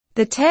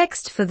The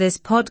text for this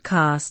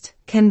podcast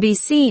can be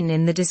seen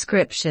in the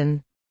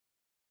description.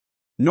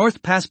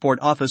 North Passport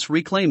Office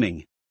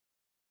reclaiming.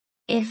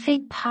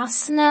 Ifig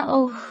pasna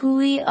o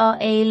hui a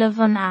éileamh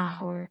an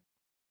ahur.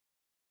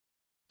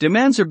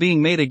 Demands are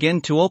being made again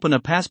to open a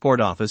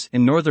passport office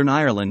in Northern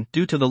Ireland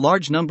due to the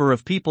large number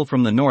of people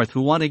from the north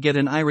who want to get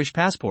an Irish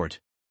passport.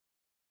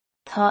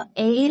 Tá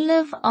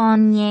éileamh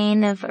an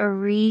dhéanamh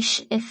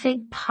arís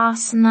ifig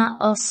pasna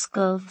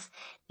oscailt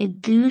I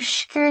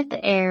dúsgurt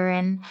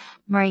éireann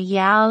mar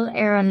gheall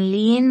an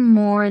líon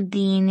mór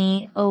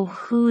daoine ó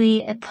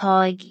thuaidh atá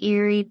ag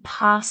iarraidh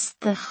pas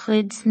de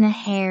chuid na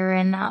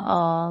hÉireann a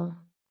fháil.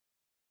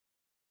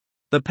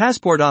 The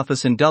passport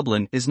office in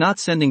Dublin is not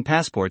sending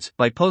passports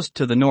by post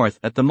to the north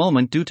at the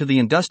moment due to the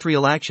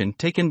industrial action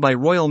taken by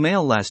Royal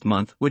Mail last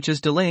month, which is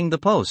delaying the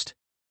post.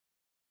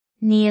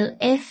 Níl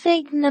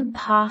ifig na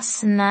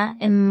pasanna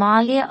I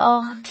mbaile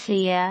á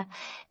clia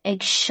ag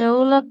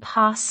seoladh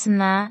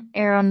pasanna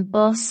an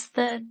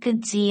bosta go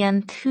dtí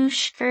an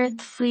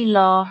tuaisceart faoi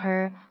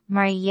láthair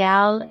mar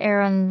gheall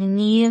an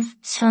gníomh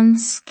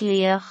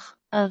tionsclaíoch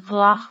a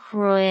ghlac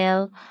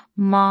Royal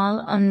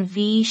Mail an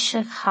bhí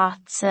se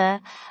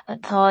chaite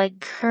atá ag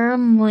cur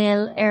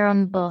maol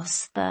an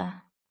bosta.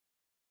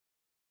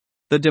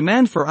 The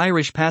demand for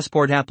Irish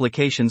passport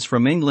applications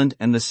from England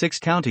and the 6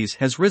 counties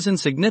has risen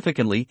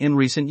significantly in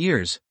recent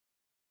years.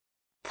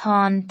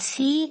 Tá an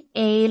tí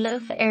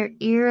éileamh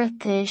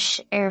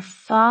iarratais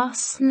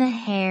fás na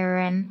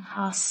hÉireann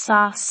a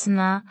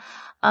Sasanna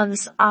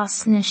agus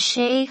as na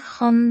sé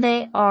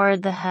chundé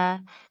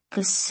ardaithe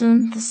go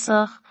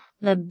suntasach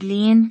le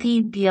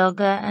bliantí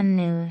beaga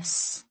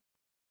anuas.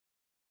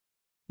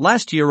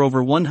 Last year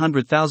over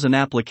 100,000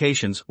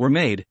 applications were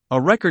made,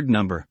 a record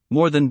number,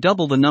 more than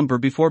double the number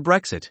before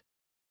Brexit.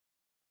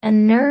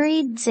 An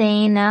nuirí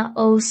déine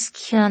os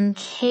cionn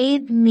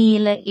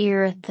 100,000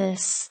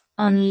 iarratas,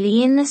 an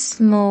líon is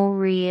mó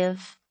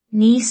riamh,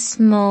 níos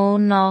mó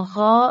ná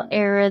dhá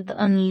oiread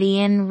an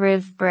líon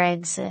roimh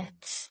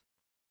Brexit.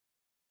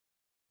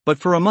 But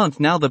for a month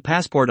now the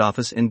passport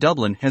office in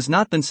Dublin has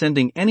not been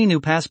sending any new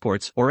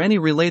passports or any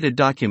related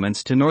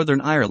documents to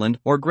Northern Ireland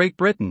or Great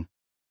Britain.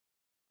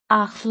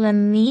 Ach le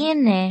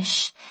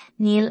mianis,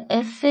 níl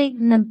ifig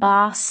na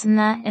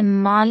basanna I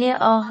mbaile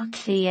á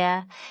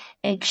clia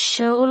ag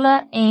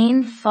seoladh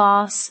aon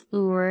fás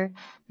uair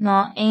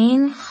ná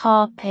aon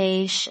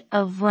chápéis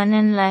a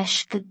bhaineann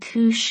leis go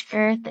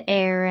tuaisceart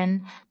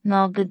éireann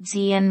ná go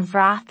dtí an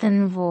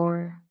bhreatain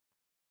mhór.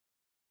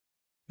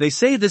 They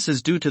say this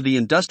is due to the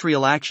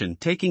industrial action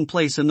taking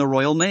place in the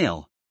Royal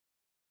Mail.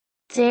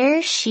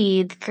 Deir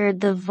siad gur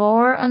de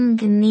bhór an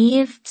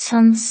gníomh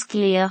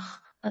tionsclaíoch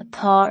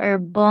atá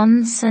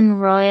bun san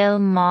Royal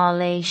Mail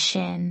é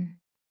sin.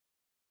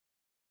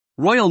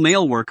 Royal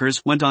Mail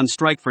workers went on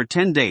strike for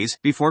 10 days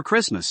before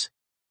Christmas.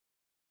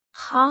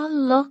 Cha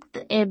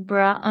lucht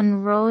ibre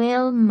an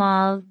Royal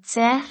Mail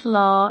 10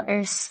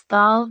 lá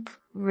stalk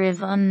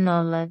roimh an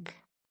nullag.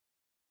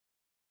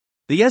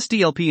 The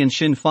SDLP and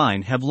Sinn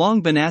Féin have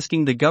long been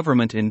asking the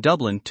government in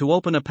Dublin to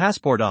open a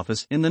passport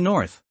office in the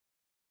north.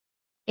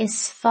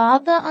 Is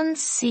fada an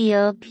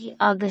CLP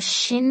agus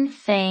Sinn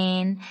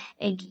Féin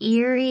ag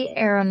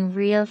iarraidh an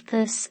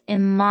rialtas I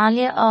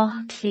mbaile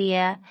á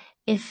clia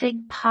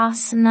ifig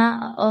pasanna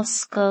a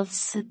oscailt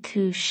sa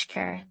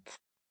tuaisceart.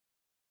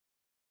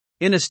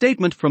 In a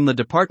statement from the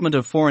Department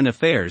of Foreign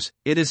Affairs,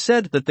 it is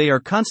said that they are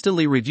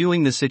constantly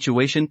reviewing the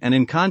situation and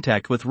in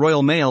contact with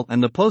Royal Mail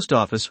and the Post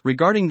Office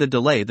regarding the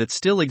delay that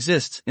still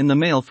exists in the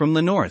mail from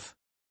the north.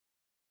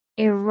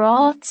 I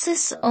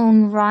rátas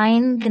ón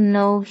Ryan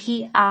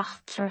gnóthaí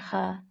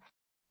achtarcha,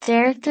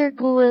 deirtear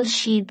go bhfuil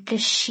siad go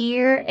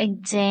siar ag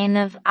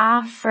déanamh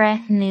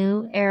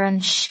athbhreithnú an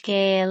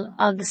scéal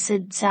agus I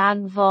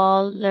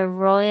dteagmháil le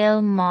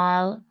Royal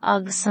Mail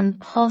agus an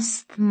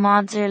Post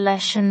maidir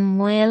leis an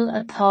mbaol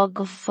atá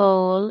go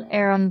fóil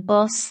an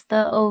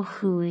bosta ó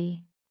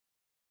thuaidh.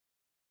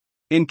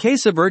 In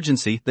case of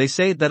urgency, they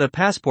say that a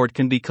passport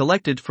can be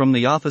collected from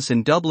the office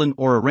in Dublin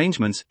or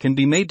arrangements can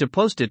be made to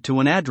post it to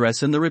an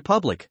address in the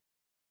Republic.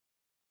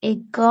 I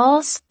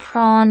gcás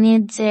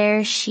práinne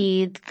deir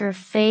siad gur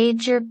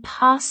féidir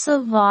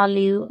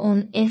pasabhailú ón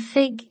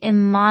ifig I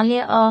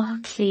mbaile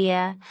á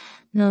clia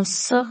nó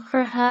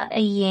sucrtha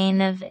a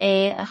dhéanamh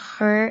a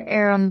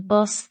chur an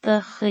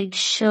bosta chuig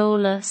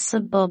seoladh sa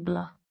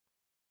bobla.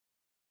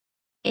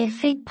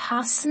 Ifig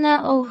pasanna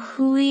ó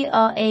thuaidh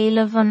á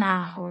éileamh an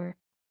ahur.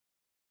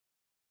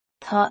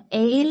 Tá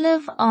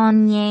éileamh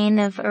an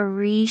dhéanamh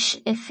arís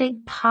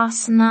ifig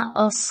pasanna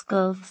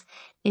oscailt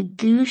I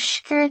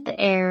dúsgurt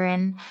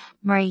éireann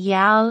mar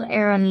gheall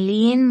an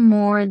líon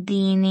mór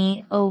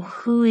daoine ó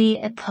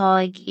thuaidh atá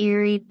ag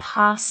iarraidh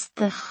pas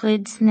de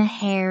chuid na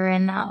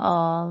hÉireann a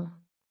fháil.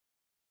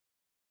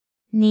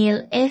 Níl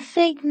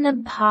ifig na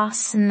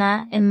pasanna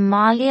I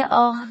mbaile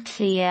á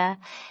clia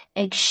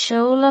ag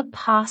seoladh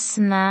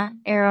pasanna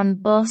an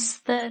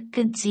bosta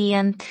go dtí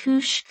an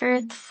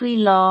tuaisceart faoi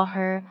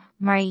láthair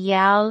mar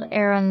gheall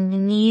an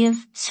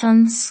gníomh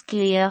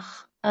tionsclaíoch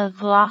a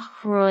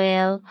ghlac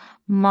Royal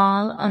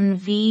máil an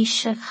bhí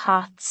sa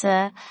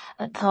chaite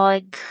atá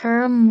ag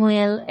cur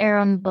muil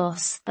an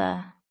bosta.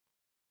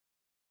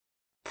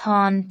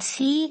 Tá an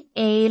tí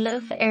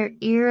éilimh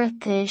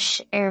iarratais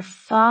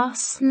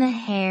fás na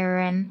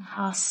hÉireann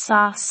á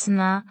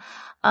Sasanna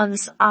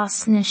agus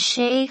as na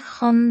sé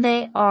chundé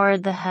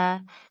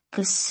ordaithe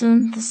go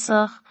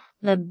suntasach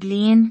le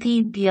bliantí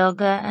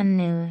beaga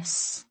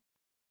anuas.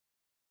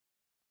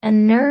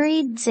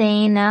 Anuraidh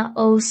Déine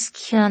os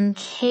cionn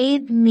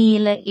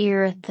 100,000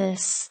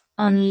 iarratais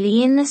an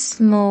líon is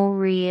mó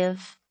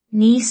riamh,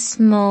 níos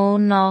mó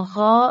ná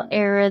dhá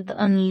oiread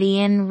an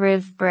líon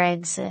roimh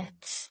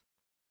Brexit.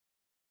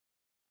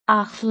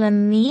 Ach le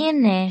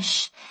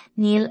mianis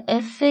níl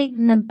oifig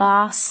na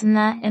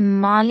Básanna I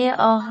Mbaile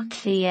Átha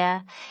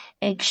Cliath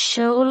ag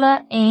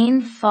seoladh aon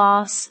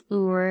phas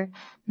uair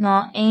ná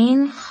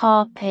aon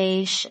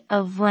chápéis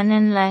a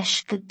bhaineann leis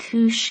go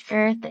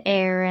tuaisceart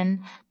Éireann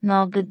ná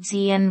go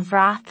dtí an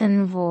bhreatain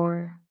mhór.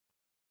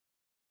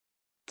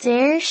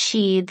 Deir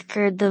siad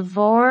gur de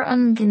bharr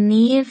an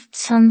gníomh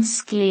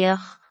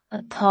tionsclaíoch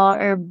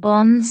atá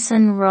bun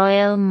san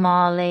Royal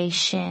Mail é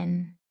sin.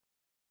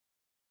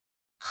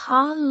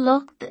 Cha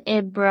lucht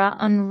oibre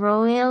an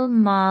Royal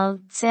Mail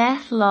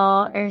 10 lá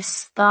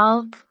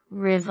stalg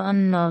roimh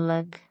an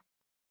nullag.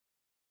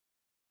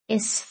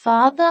 Is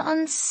fada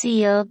an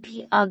síolb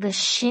agus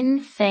Sinn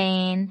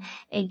Féin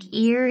ag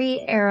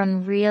iarraidh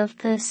an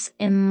rialtas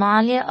I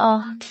Mbaile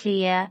Átha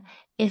Cliath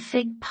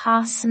oifig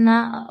Pasanna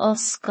a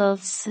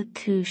oscailt sa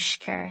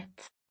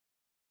tuaisceart.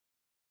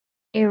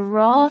 I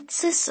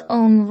rátas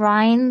ón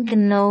Ryan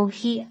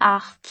gnóthaí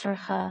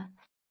eachtracha,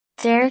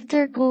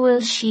 deirtear go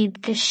bhfuil siad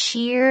go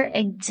siar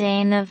ag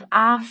déanamh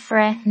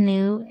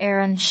athbhreithnú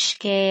an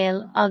scéal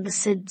agus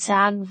I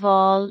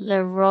dteagmháil le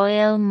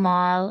Royal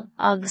Mail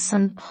agus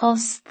an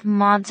post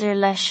maidir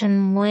leis an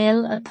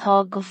mbuil atá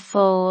go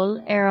fóil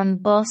an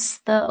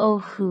bosta ó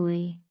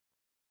Thuaidh.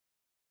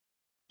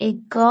 I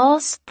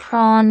gcás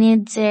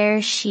práinne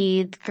deir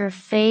siad gur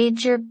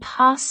féidir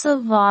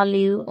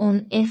pasabhailú ón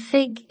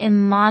oifig I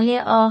Mbaile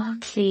Átha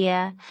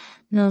Cliath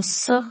nó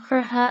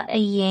suchraithe a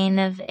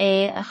dhéanamh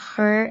a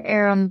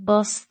chur an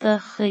bosta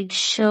chuig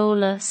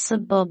seoladh sa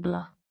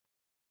bobla.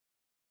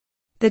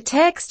 The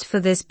text for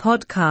this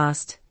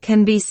podcast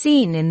can be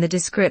seen in the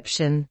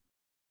description.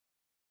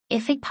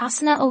 Oifig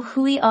Pasanna ó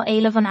Thuaidh á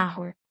éileamh an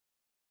athuair.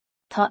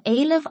 Tá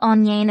éileamh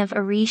an dhéanamh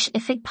arís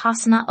oifig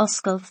Pasanna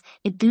oscailt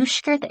I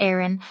dúsceart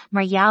Éireann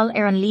mar gheall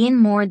an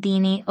líon mór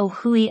daoine ó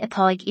Thuaidh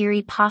atá ag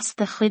iarraidh pas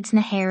de chuid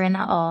na hÉireann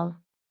a fháil.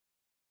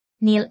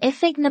 Níl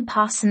oifig na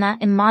Pasanna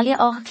I Mbaile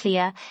Átha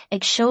Cliath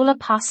ag seoladh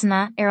Pasanna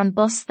an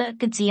bosta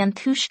go dtí an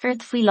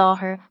tuaisceart faoi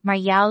láthair mar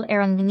gheall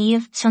an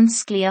gníomh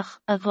tionsclaíoch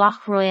a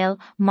ghlach Royal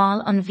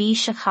Mail an bhí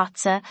sa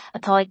chaite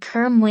atá ag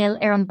cur muil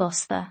an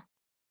bosta.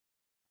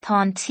 Tá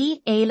an tí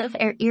éilimh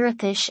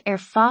iarratais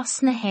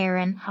phas na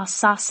hÉireann á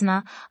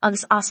Sasanna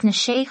agus as na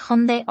sé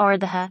chundé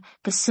ordaithe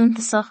go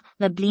suntasach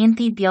le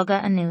bliantí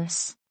beaga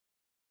anuas.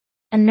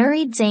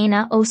 Anuraidh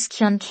Déine os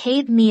cionn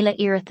 100,000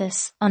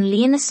 iarratais an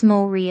líon is mó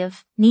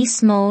riamh, níos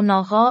mó ná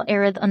dhá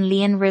oiread an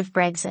líon roimh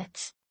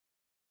Brexit.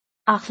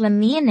 Ach le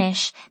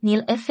mianis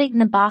níl oifig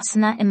na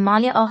Básanna I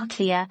Mbaile Átha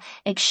Cliath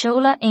ag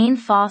seoladh aon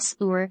phas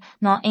uair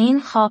ná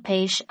aon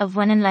chápéis a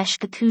bhaineann leis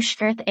go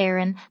tuaisceart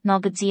Éireann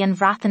ná go dtí an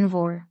bhreatain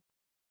mhór.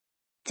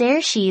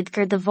 Deir siad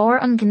gur de bharr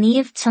an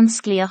gníomh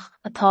tionsclaíoch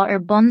atá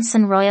bun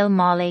san Royal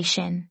Mail é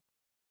sin.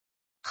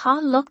 Cha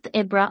lucht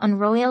oibre an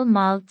Royal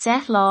Mail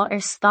 10 lá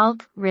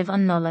stalg roimh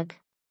an nullag.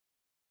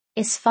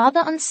 Is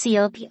fada an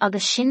síolb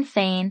agus Sinn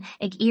Féin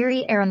ag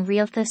iarraidh an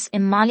rialtas I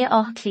Mbaile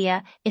Átha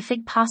Cliath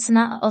oifig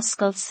Pasanna a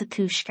oscailt sa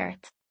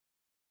tuaisceart.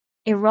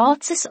 I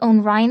rátas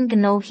ón Ryan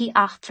gnóthaí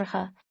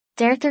eachtracha,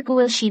 deirtear go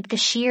bhfuil siad go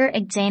siar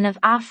ag déanamh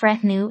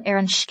athbhreithnú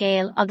an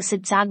scéal agus I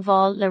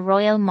dteagmháil le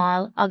Royal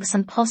Mail agus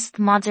an post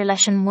maidir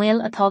leis an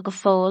mbuil atá go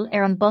fóil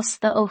an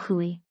bosta ó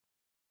Thuaidh.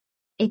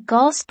 I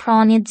gcás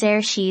práinne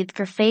deir siad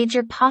gur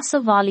féidir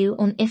pasabhailú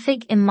ón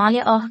oifig I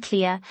Mbaile Átha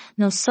Cliath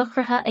nó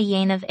suchraithe a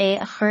dhéanamh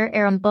a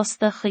chur an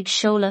bosta chuig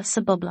seoladh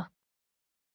sa bobla.